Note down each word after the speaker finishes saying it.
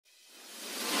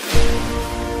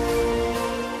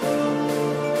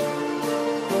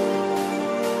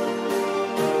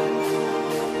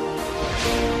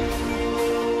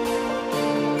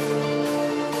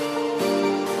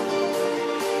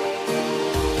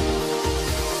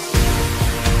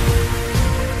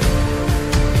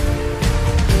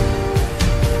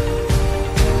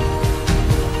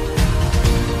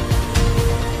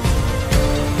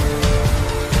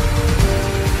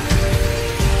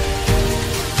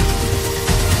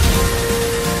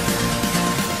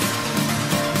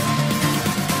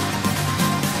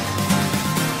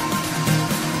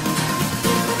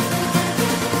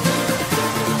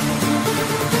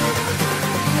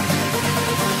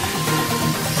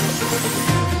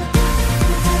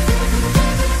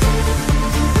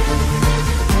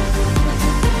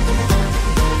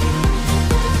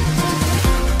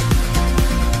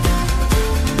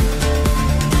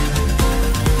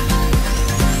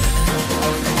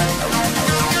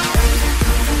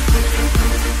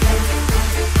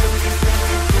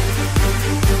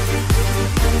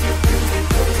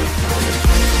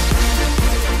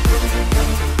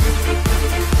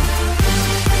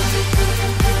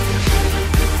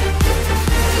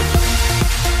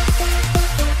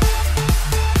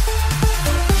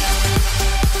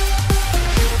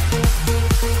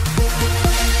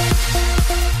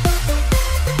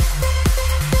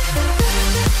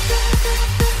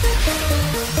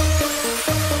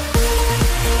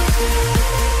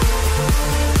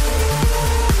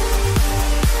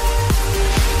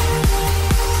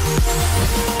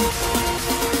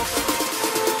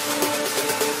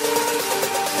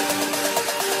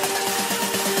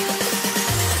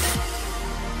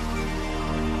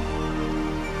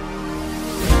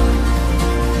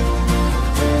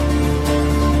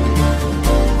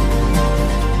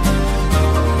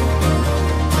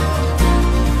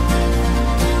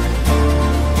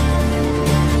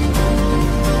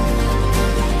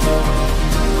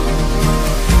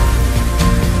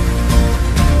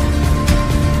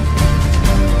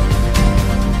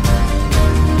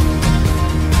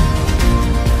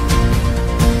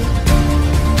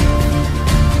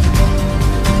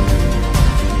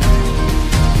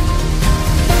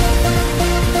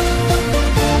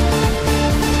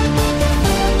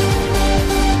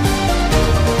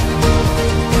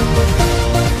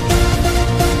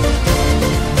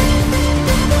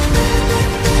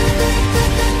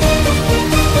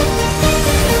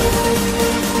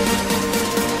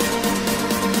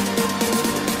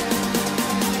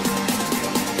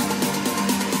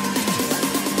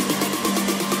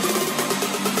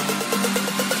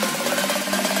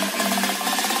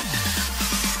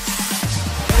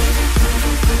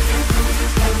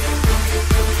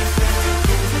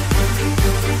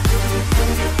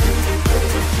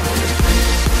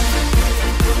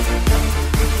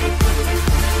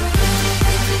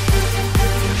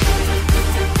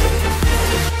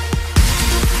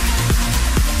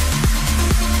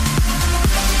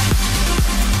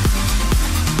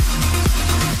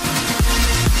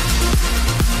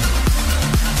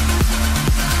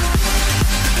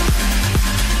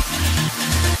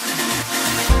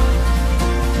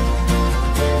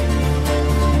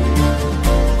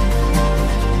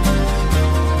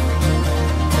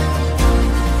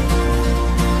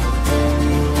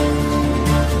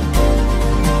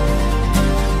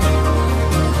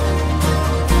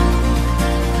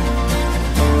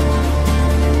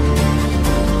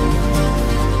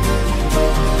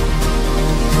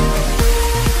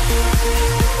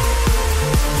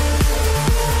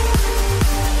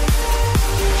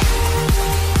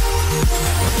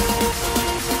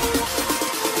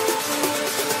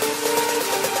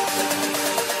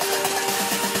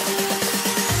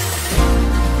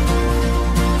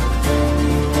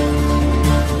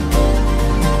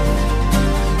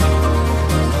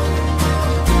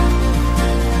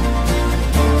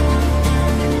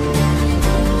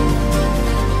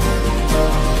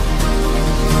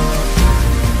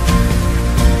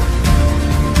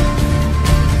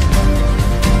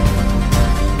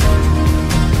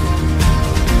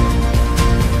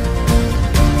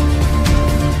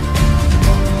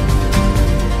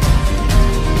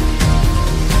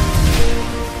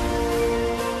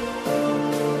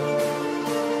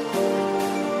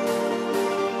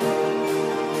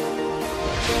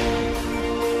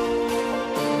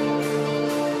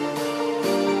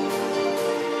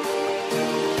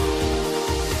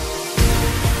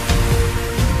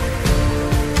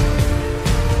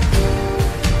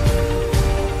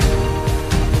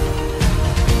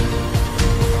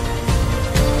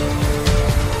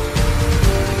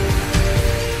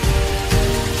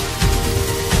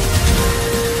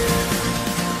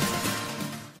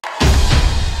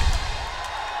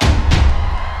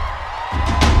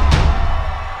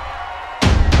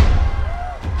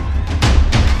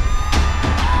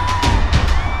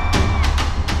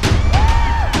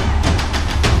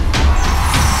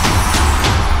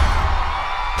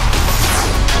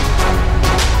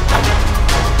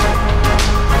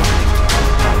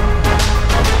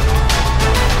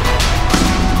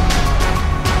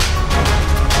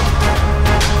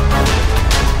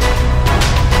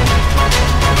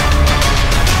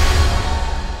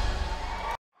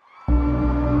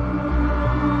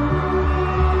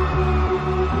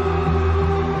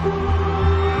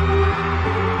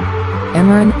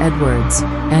Cameron Edwards,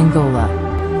 Angola.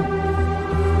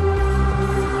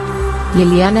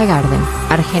 Liliana Garden,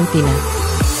 Argentina.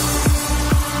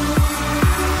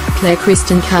 Claire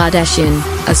Kristen Kardashian,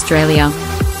 Australia.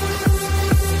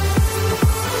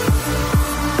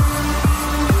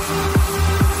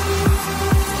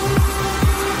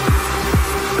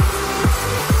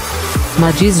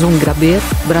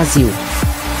 MissUniverse, Brasil.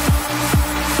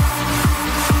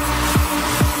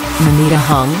 Manita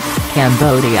Hung,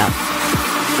 Cambodia.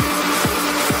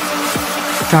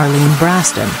 Charlene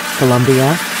Braston,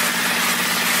 Colombia.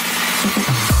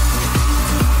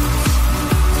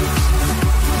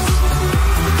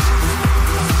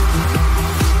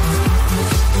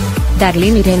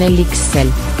 Darlene Irene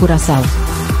Lixel, Curaçao.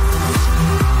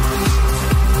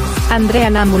 Andrea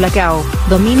Mulagao,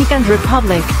 Dominican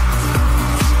Republic.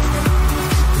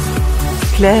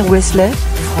 Claire Wesley,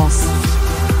 France.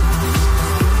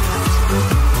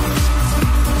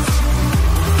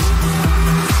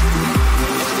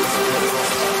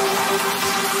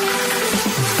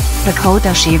 Dakota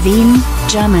Shevin,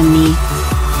 Germany.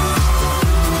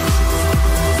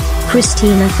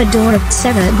 Christina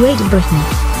Fedorovtseva, Great Britain.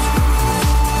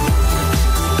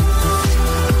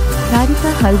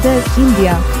 Sarika Halder,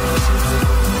 India.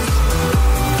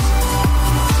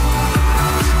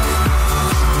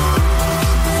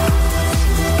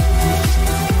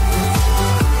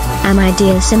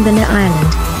 Amidea Simbana,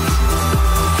 Ireland.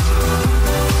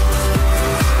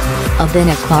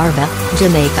 Albina Clarva,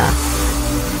 Jamaica.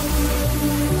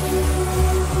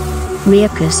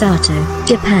 Ryoko Sato,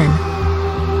 Japan.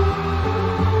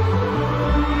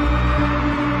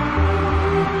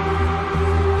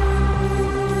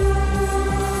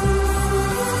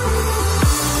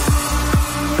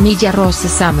 Milla Rosa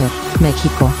Summer,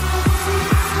 México.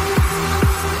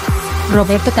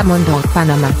 Roberto Tamondo,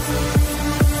 Panamá.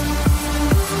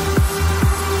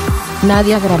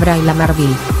 Nadia Grabraila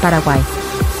Marvil, Paraguay.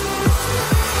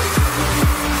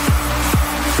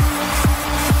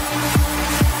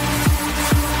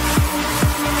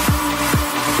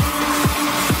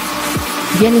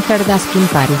 Jennifer Daskin,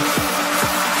 Pari.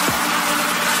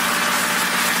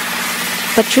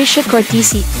 Patricia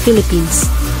Cortisi, Philippines.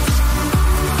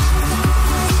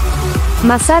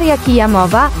 Masaria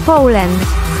Kijamowa, Poland.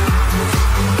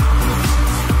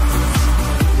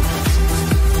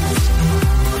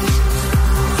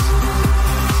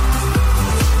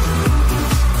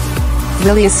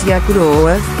 Valência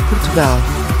Coroa, Portugal.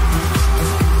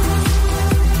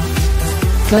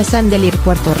 Clesandelir,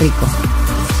 Puerto Rico.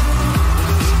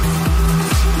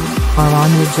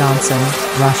 Aranya Johnson,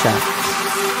 Russia.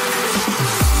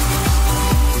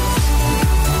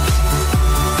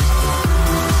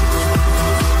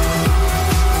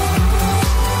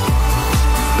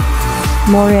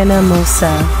 Morena Musa,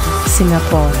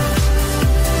 Singapore.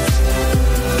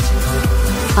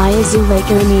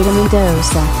 Ayazuweka Anita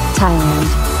Mendoza, Thailand.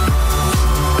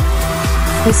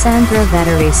 Cassandra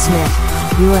Vettery Smith,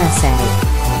 USA.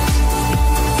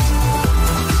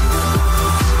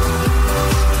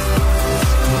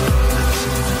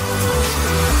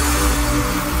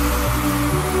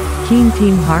 Keen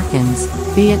Team Harkins,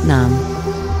 Vietnam.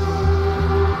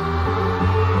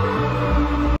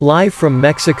 Live from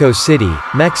Mexico City,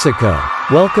 Mexico,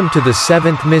 welcome to the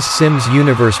 7th Miss Sims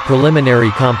Universe preliminary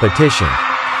competition.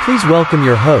 Please welcome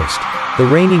your host, the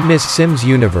reigning Miss Sims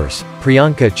Universe,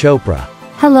 Priyanka Chopra.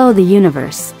 Hello the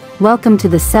universe. Welcome to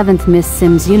the 7th Miss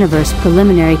Sims Universe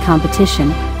preliminary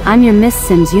competition. I'm your Miss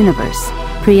Sims Universe,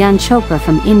 Priyanka Chopra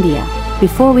from India.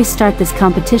 Before we start this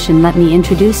competition, let me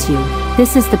introduce you.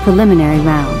 This is the preliminary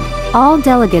round. All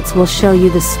delegates will show you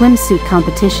the swimsuit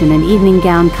competition and evening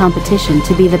gown competition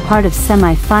to be the part of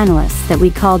semi-finalists that we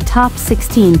called top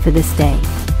 16 for this day.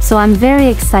 So I'm very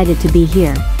excited to be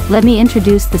here. Let me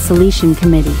introduce the selection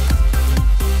committee.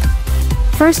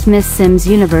 First Miss Sims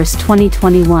Universe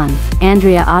 2021,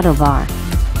 Andrea Otovar.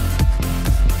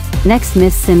 Next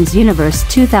Miss Sims Universe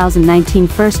 2019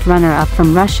 first runner-up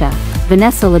from Russia,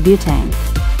 Vanessa Labutang.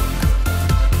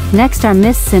 Next are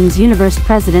Miss Sims Universe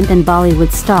President and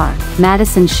Bollywood star,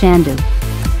 Madison Shandu.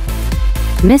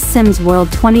 Miss Sims World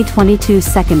 2022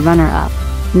 second runner-up,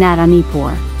 Nat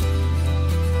Anipur.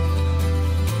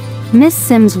 Miss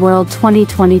Sims World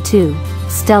 2022,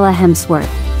 Stella Hemsworth.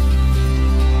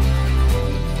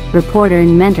 Reporter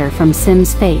and mentor from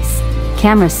Sims Face,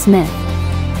 Camera Smith.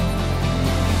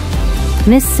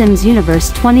 Miss Sims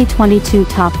Universe 2022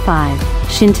 Top 5,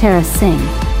 Shintara Singh.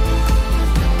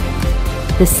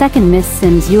 The second Miss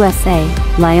Sims USA,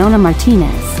 Leona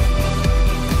Martinez.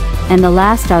 And the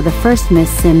last are the first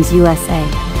Miss Sims USA,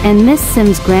 and Miss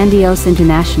Sims Grandiose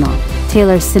International,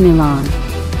 Taylor Simulon.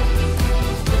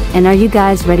 And are you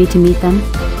guys ready to meet them?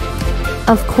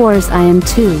 Of course I am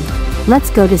too. Let's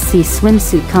go to see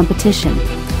swimsuit competition.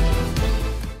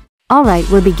 Alright,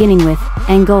 we're beginning with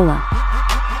Angola.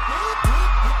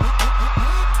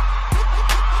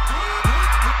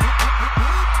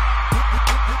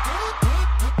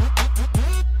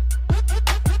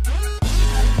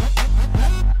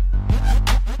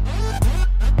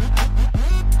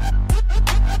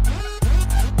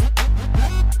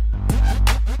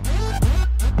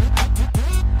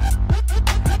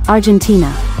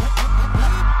 Argentina.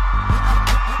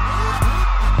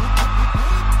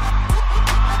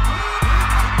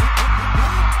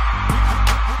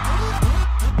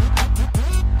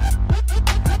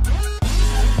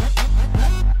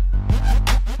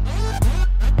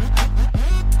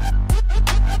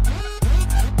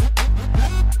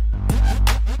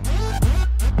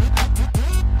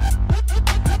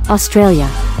 Australia.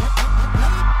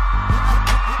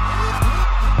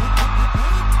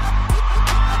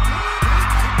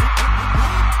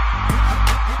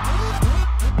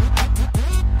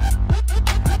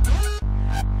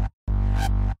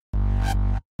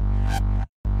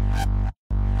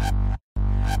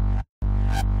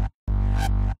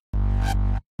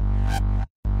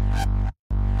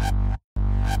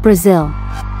 Brazil.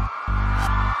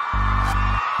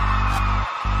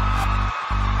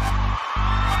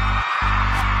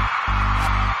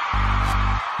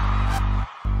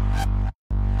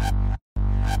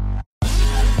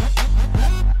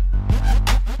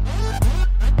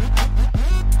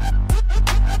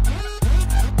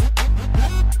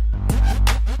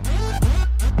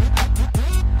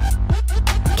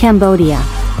 Cambodia.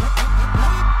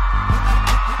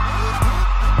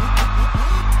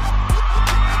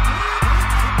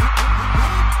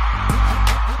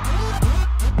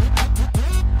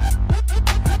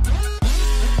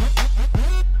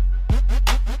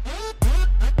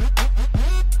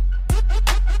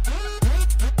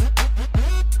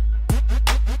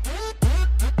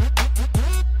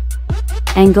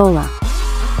 Angola,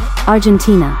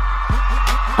 Argentina,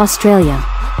 Australia,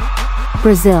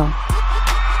 Brazil,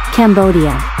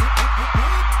 Cambodia,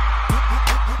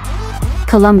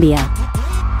 Colombia,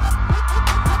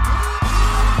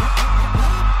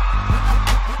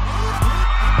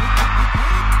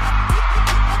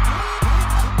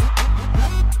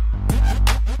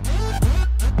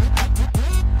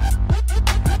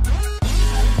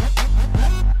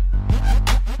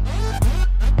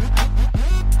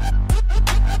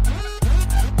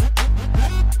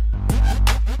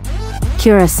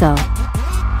 Curacao,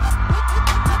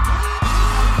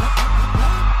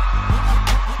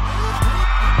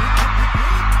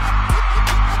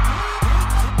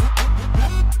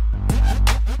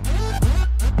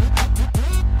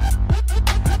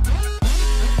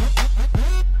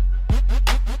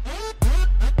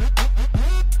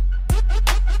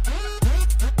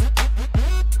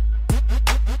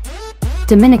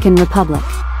 Dominican Republic,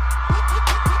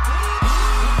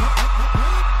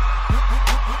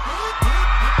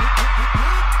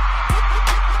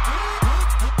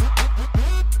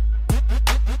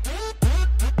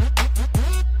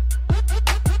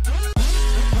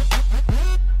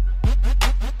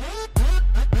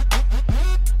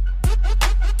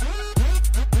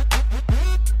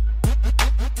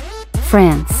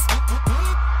 France,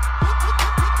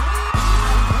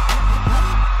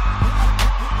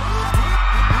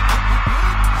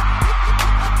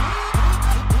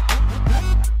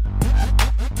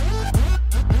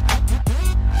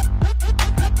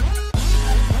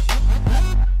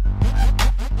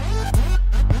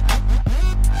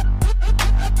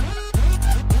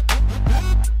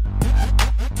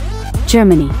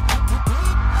 Germany,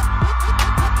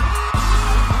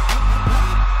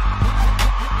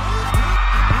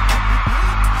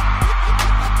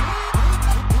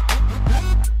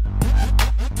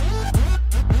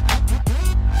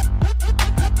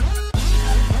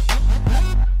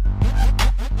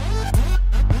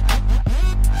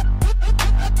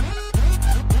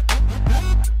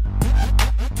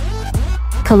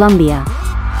 Colombia,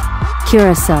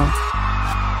 Curacao,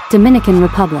 Dominican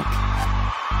Republic,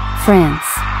 France,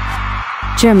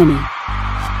 Germany,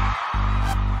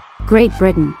 Great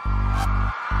Britain,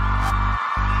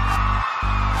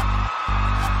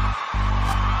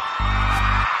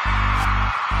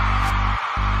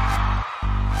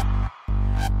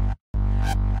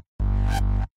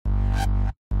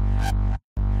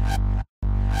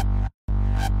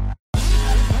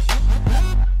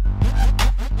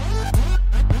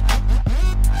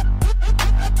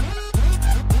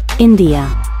 India,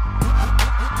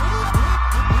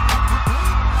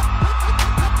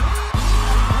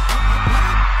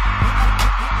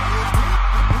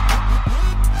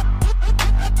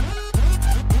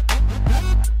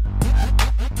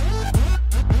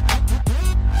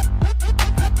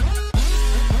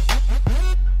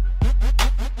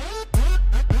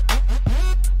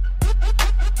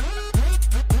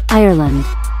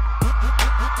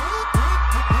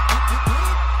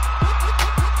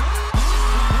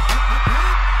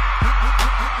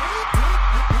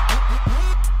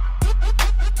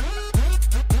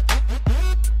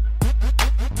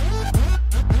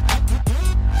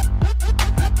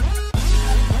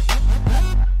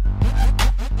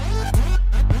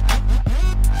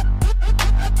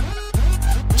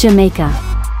 Jamaica.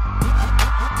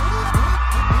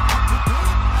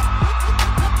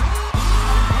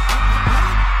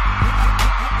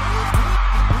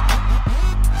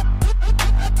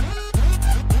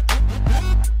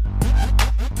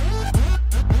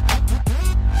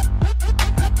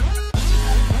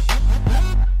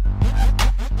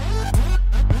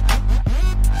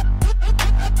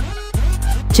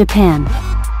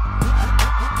 Japan.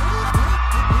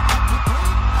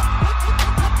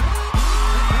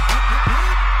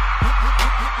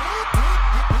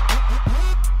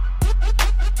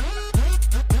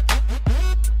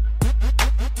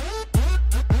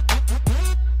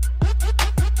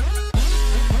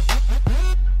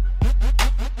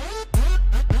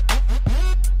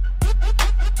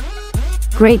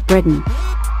 Great Britain,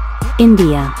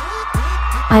 India,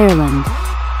 Ireland,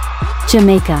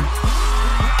 Jamaica,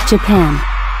 Japan,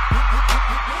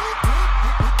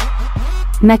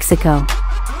 Mexico,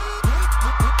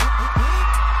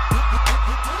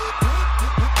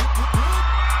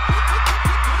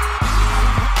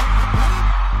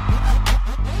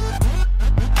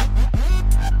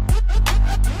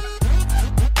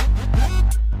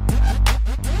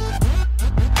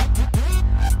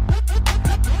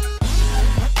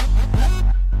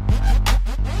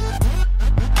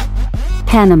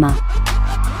 Panama,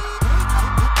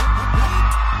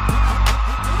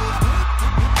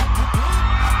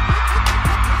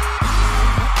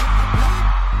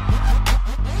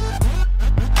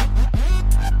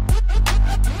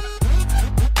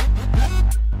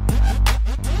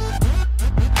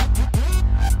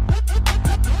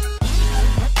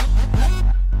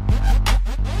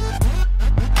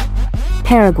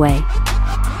 Paraguay,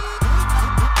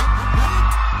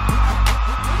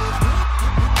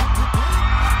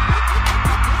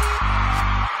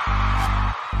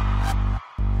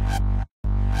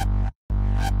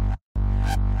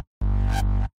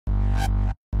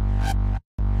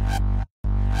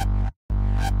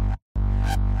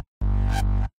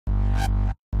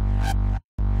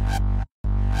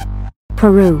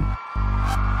 Peru,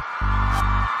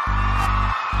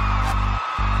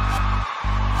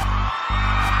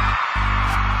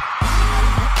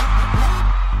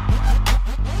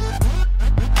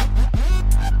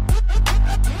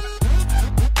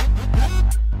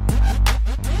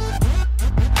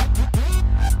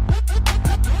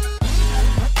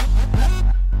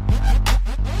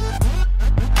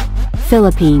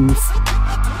 Philippines,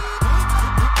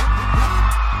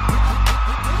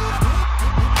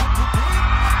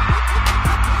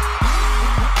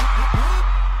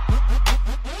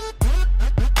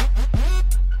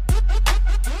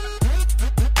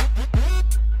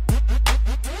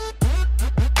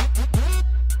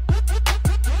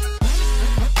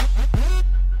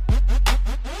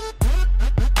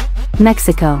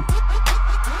 Mexico,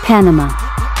 Panama,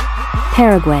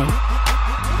 Paraguay,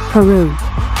 Peru,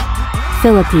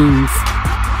 Philippines,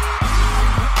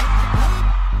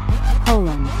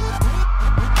 Poland,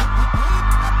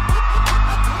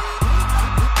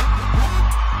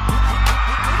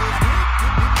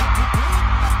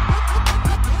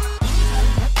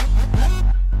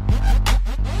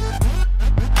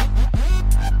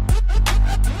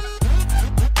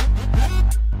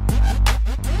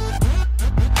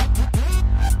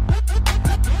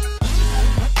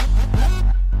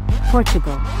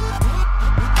 Portugal,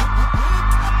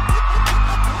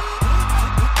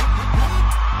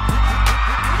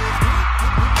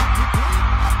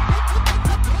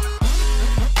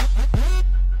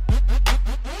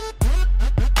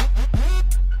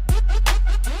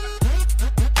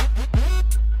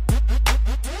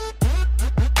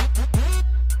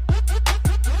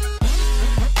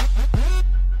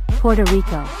 Puerto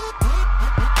Rico,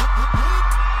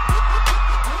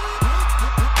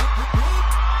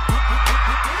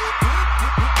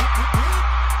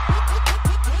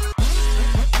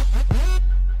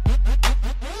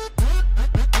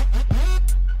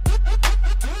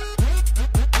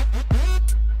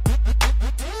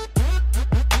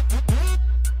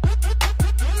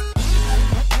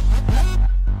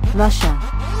 Russia,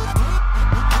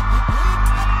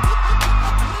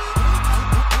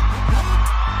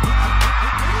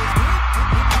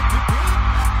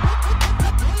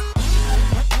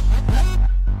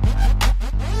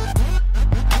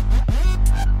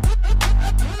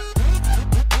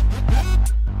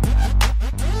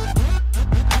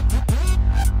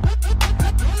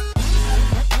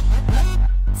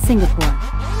 Singapore,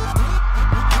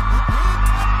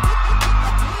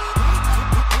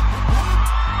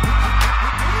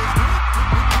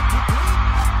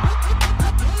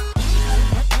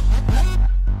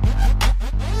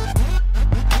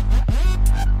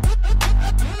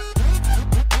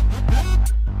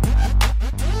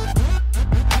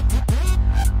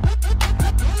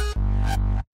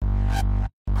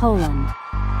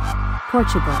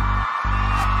 Portugal,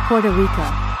 Puerto Rico,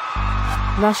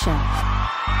 Russia,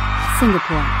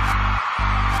 Singapore,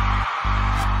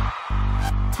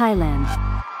 Thailand,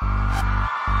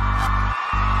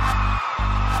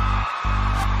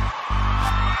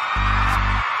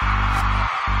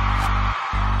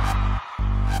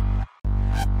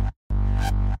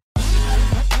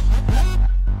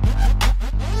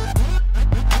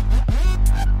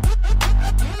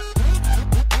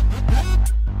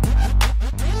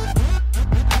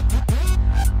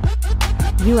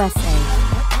 USA,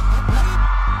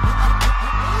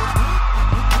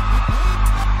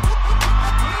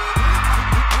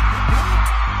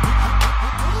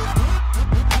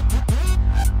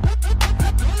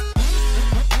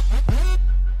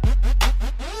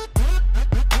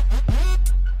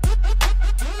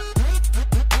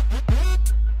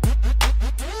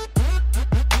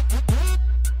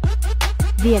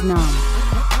 Vietnam,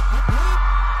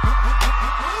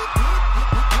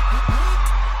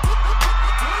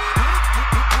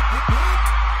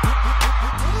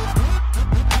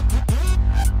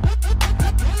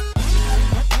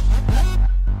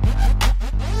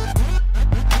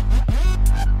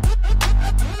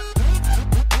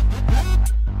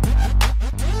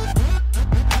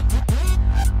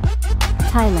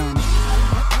 Thailand,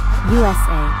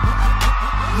 USA,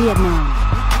 Vietnam,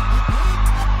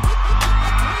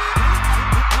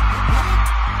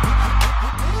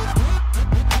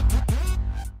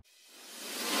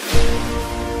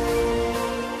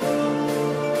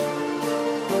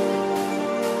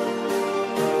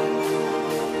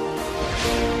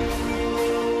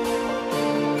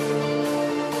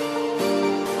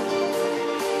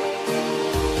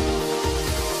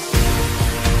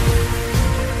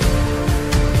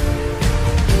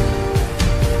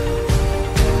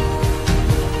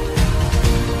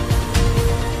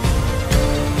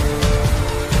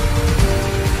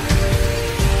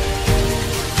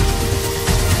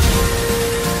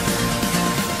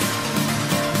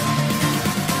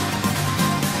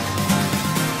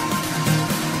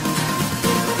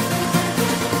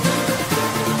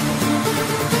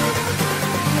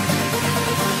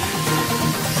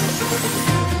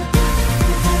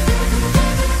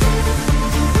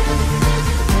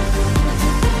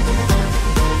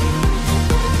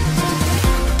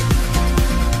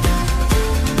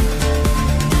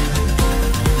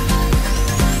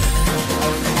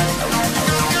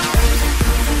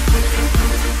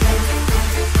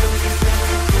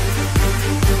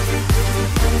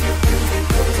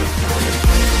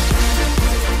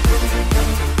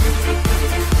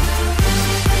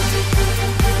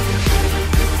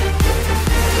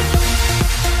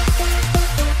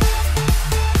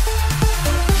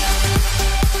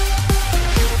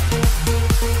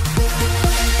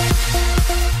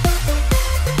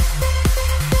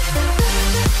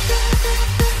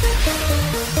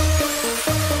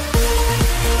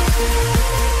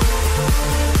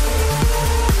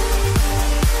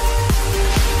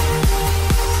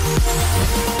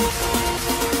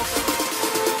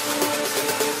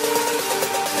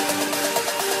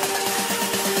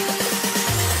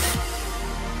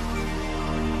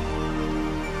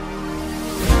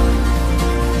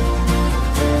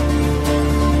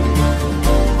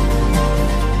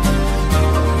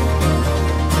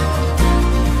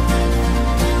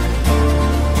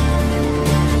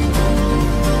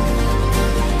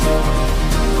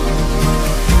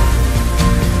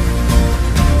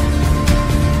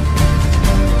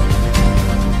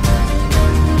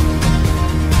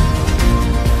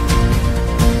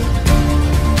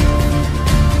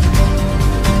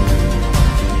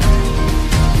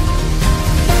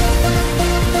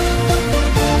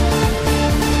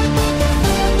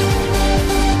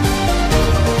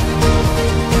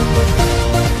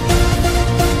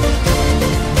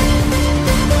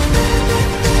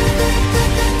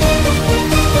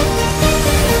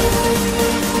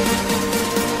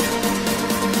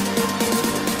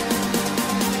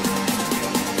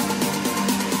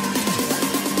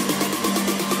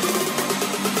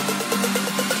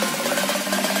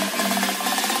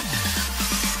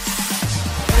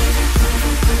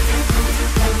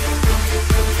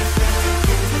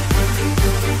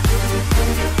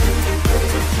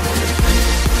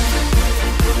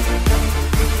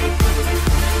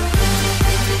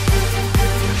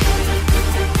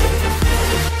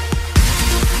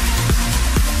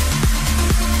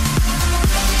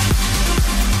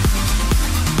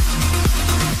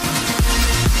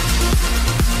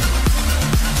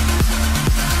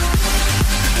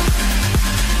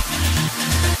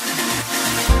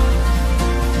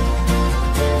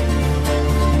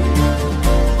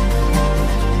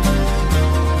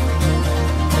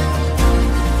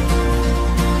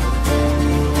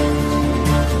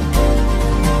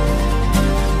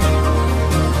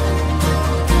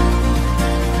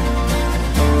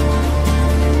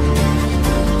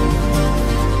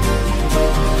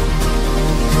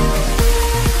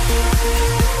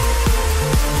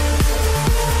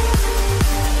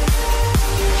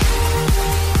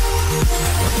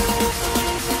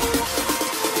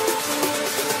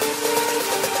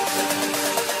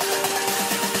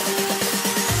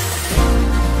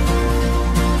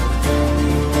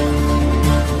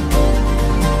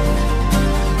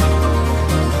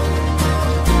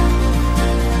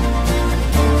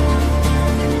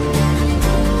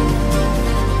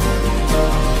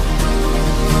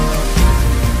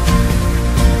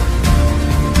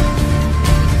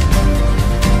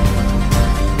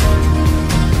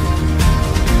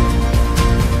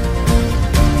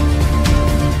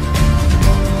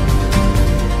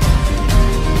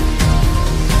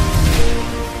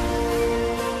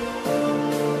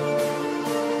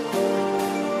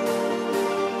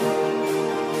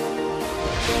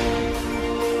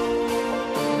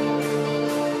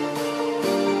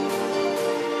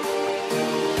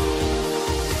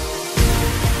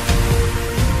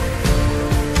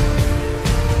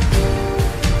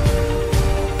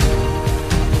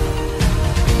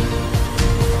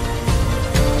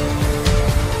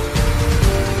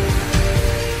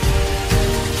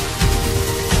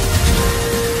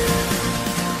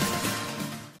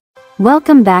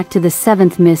 Welcome back to the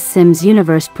 7th Miss Sims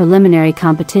Universe preliminary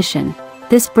competition.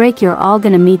 This break you're all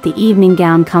gonna meet the evening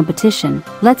gown competition.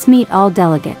 Let's meet all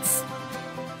delegates.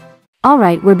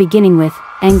 Alright, we're beginning with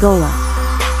Angola.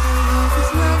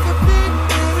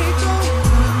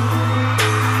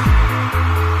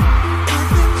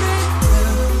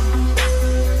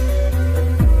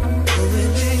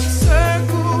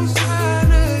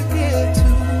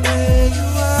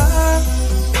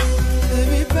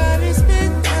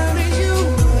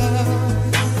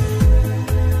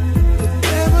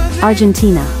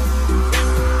 Argentina.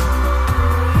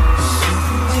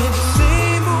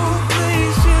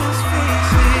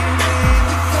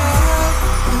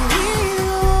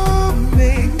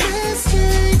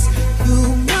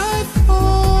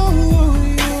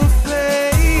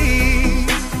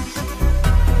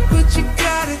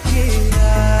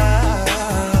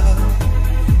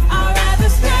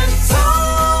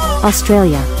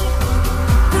 Australia.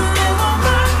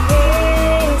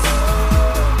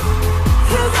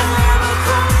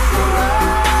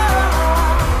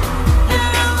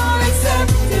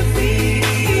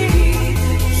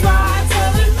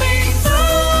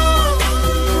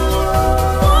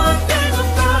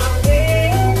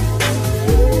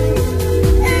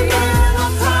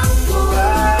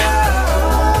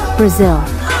 Brazil.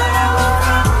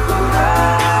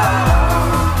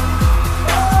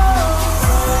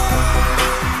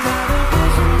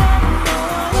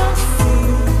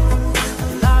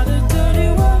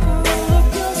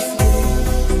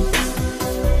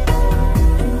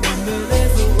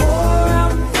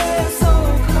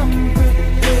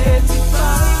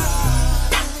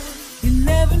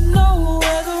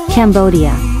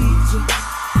 Cambodia.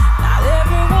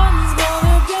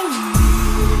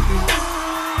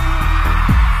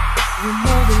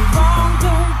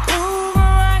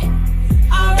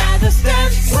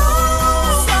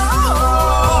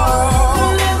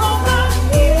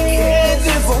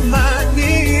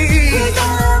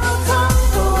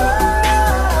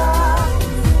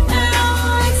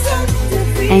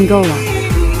 Angola,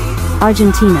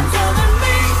 Argentina,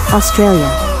 Australia,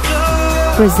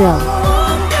 Brazil,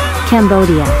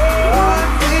 Cambodia,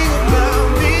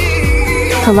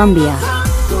 Colombia,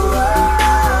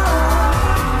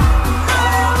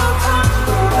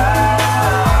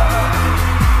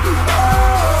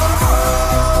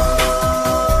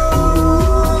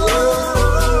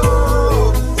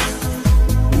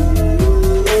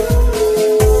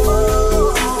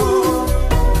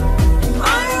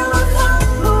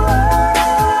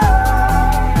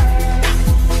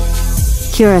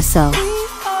 Curacao,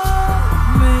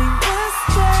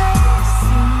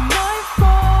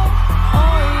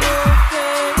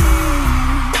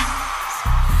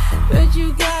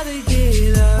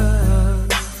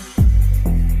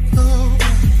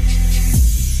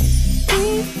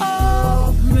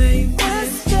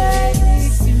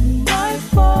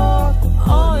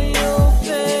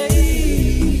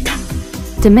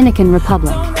 Dominican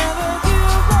Republic,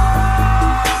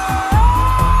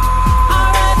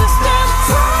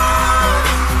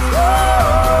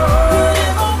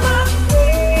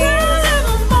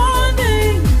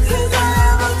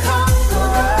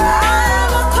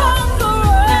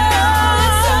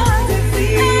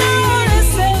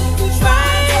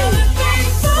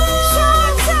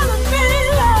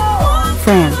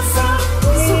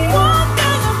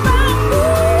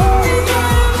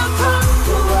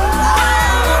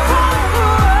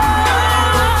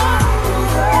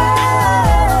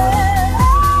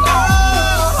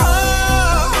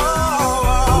 France,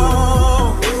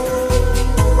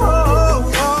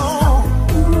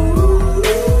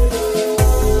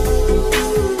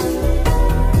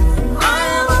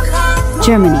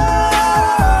 Germany,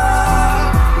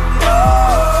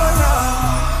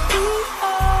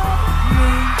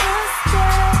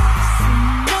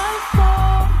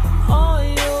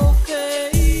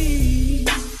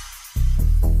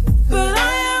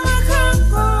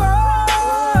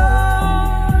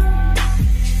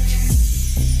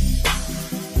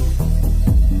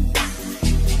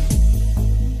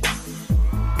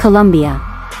 Colombia,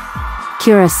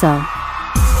 Curacao,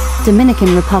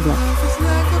 Dominican Republic,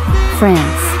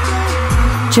 France,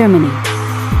 Germany,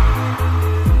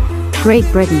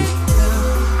 Great Britain,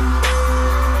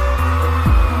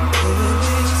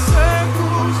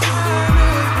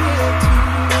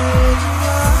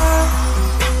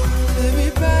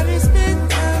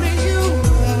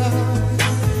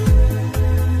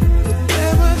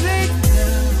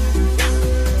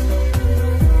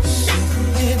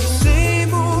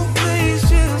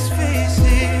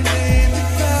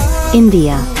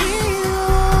 India,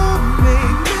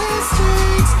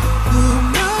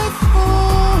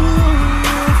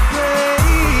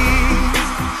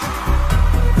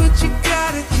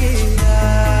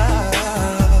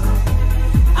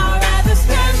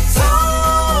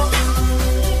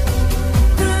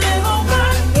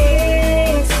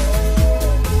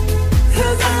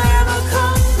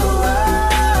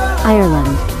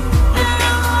 Ireland.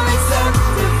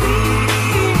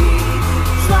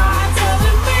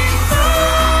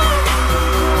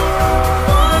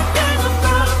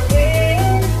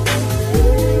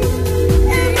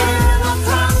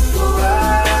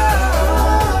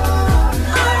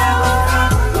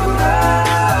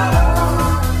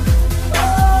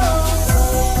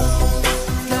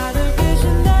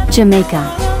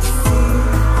 Jamaica.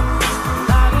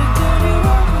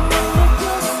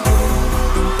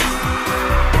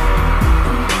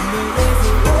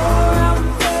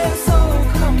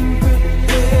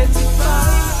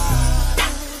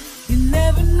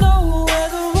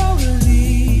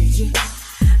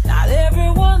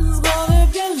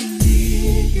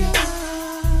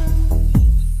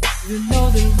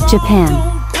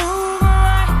 Japan.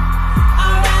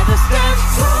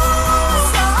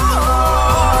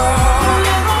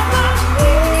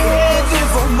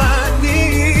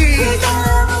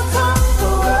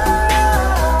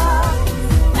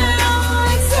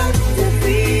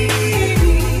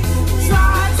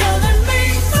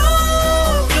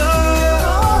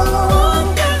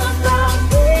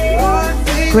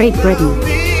 Great Britain,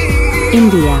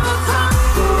 India,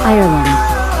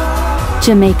 Ireland,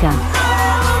 Jamaica,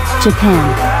 Japan,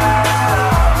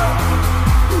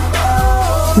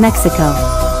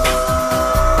 Mexico.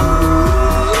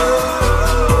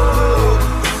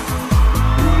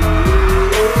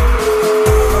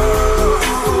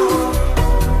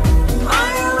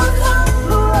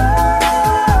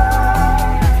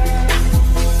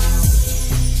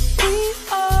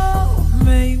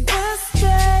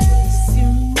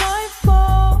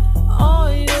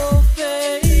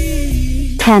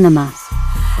 Panama.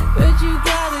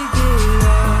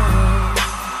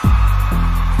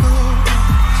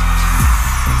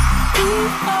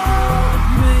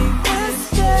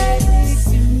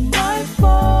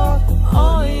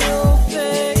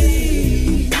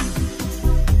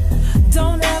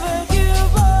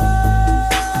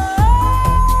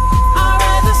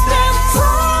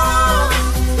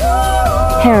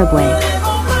 Paraguay.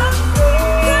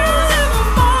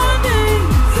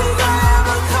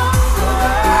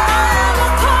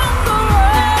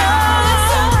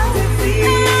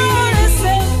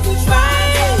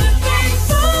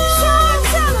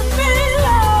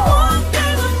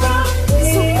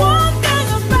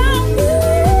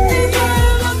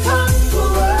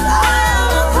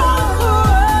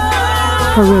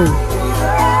 Peru.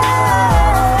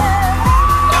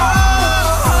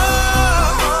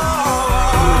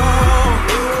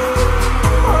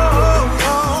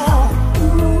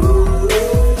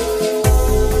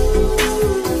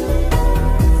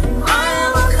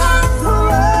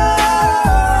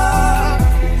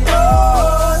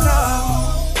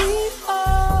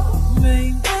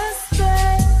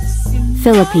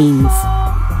 Philippines.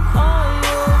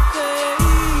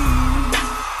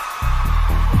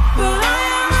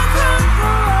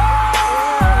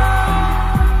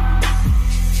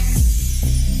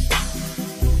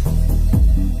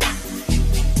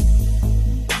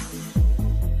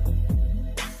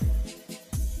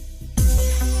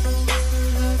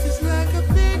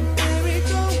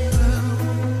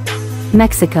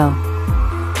 Mexico,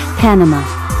 Panama,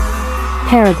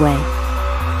 Paraguay,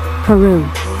 Peru,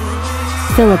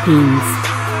 Philippines,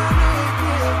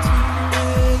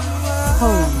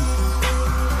 Poland,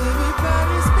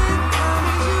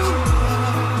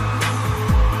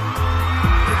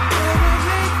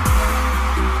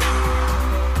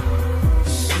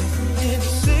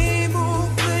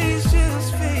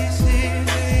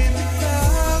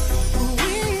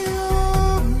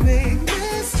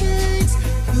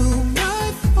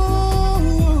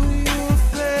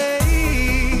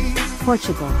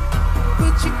 Portugal.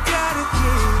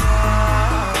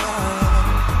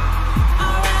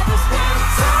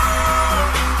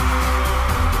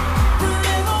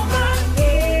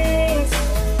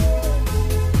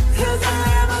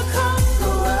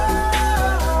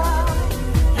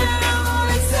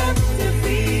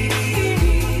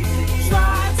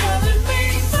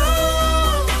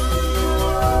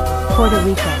 Puerto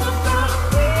Rico.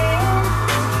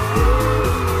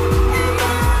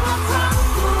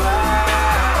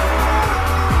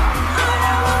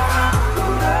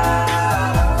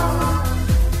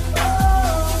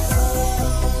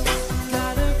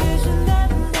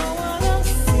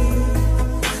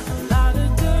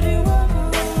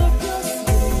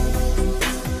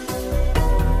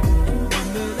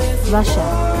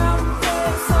 Russia.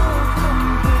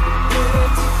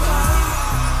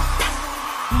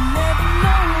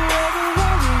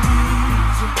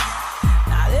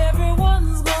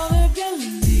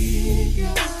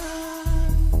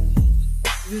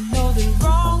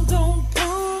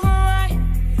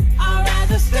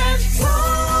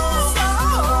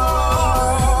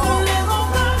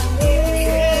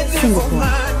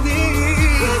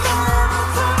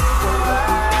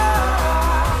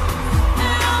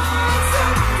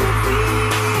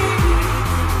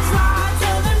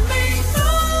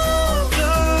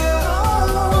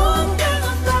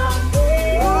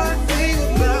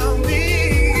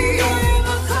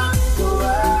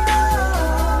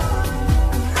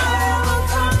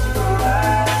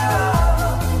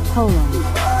 Poland,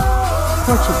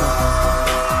 Portugal,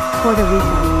 Puerto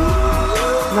Rico,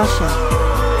 Russia,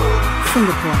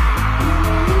 Singapore,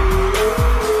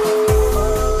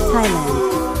 Thailand.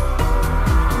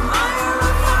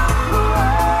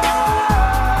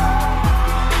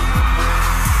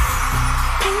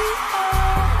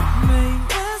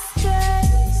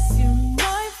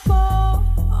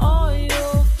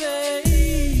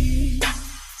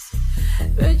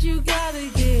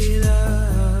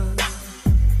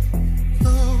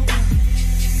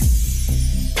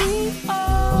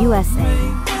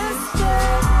 USA.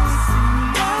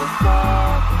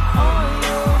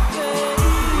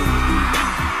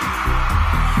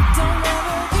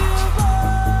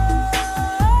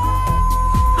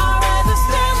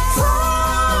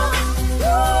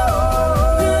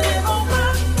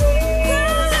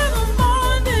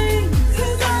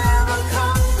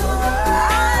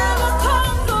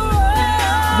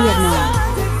 Vietnam.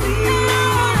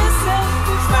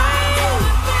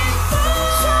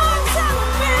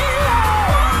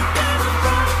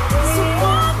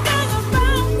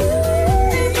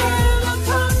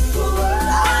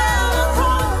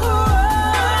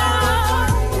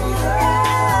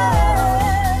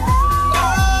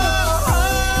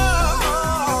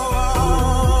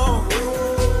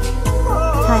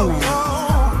 Thailand,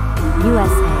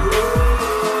 USA,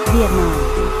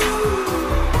 Vietnam.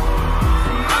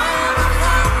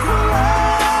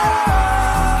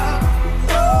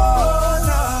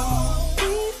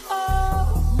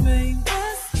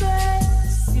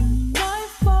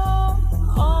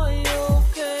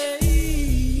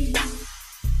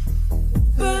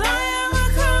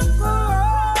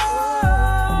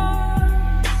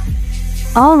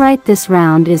 Alright, this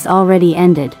round is already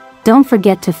ended. Don't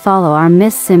forget to follow our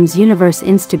Miss Sims Universe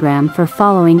Instagram for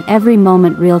following every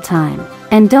moment real time.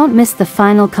 And don't miss the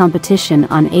final competition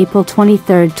on April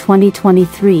 23,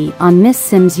 2023 on Miss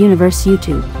Sims Universe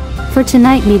YouTube. For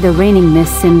tonight, me, the reigning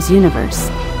Miss Sims Universe,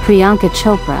 Priyanka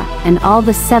Chopra, and all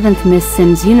the 7th Miss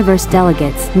Sims Universe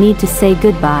delegates need to say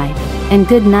goodbye, and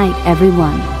good night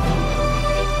everyone.